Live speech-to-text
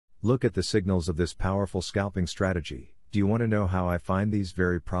Look at the signals of this powerful scalping strategy. Do you want to know how I find these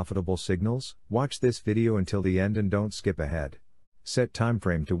very profitable signals? Watch this video until the end and don't skip ahead. Set time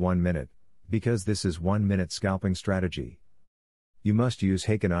frame to 1 minute, because this is 1 minute scalping strategy. You must use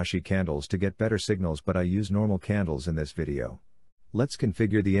Heikin-Ashi candles to get better signals, but I use normal candles in this video. Let's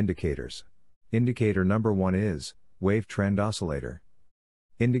configure the indicators. Indicator number 1 is Wave Trend Oscillator.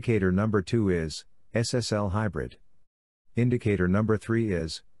 Indicator number 2 is SSL Hybrid. Indicator number 3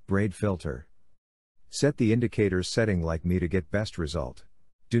 is Braid Filter. Set the indicators setting like me to get best result.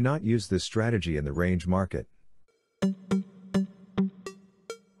 Do not use this strategy in the range market.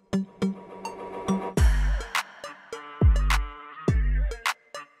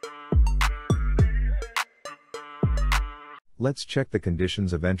 Let's check the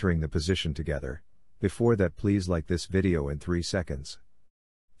conditions of entering the position together. Before that, please like this video in 3 seconds.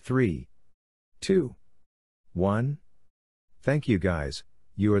 3, 2, 1. Thank you guys,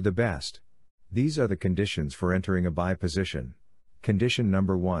 you are the best. These are the conditions for entering a buy position. Condition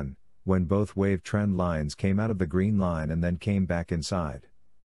number 1, when both wave trend lines came out of the green line and then came back inside.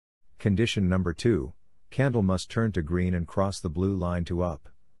 Condition number 2, candle must turn to green and cross the blue line to up.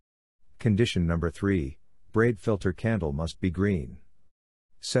 Condition number 3, braid filter candle must be green.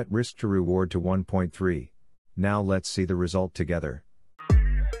 Set risk to reward to 1.3. Now let's see the result together.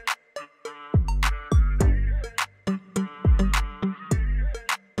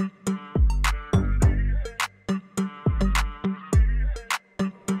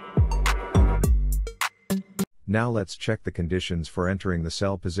 Now let's check the conditions for entering the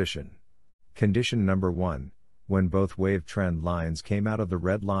sell position. Condition number 1, when both wave trend lines came out of the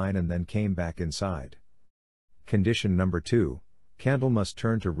red line and then came back inside. Condition number 2, candle must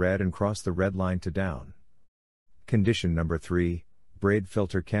turn to red and cross the red line to down. Condition number 3, braid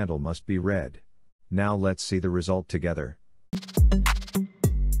filter candle must be red. Now let's see the result together.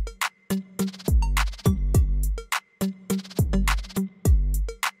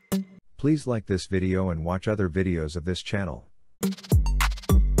 Please like this video and watch other videos of this channel.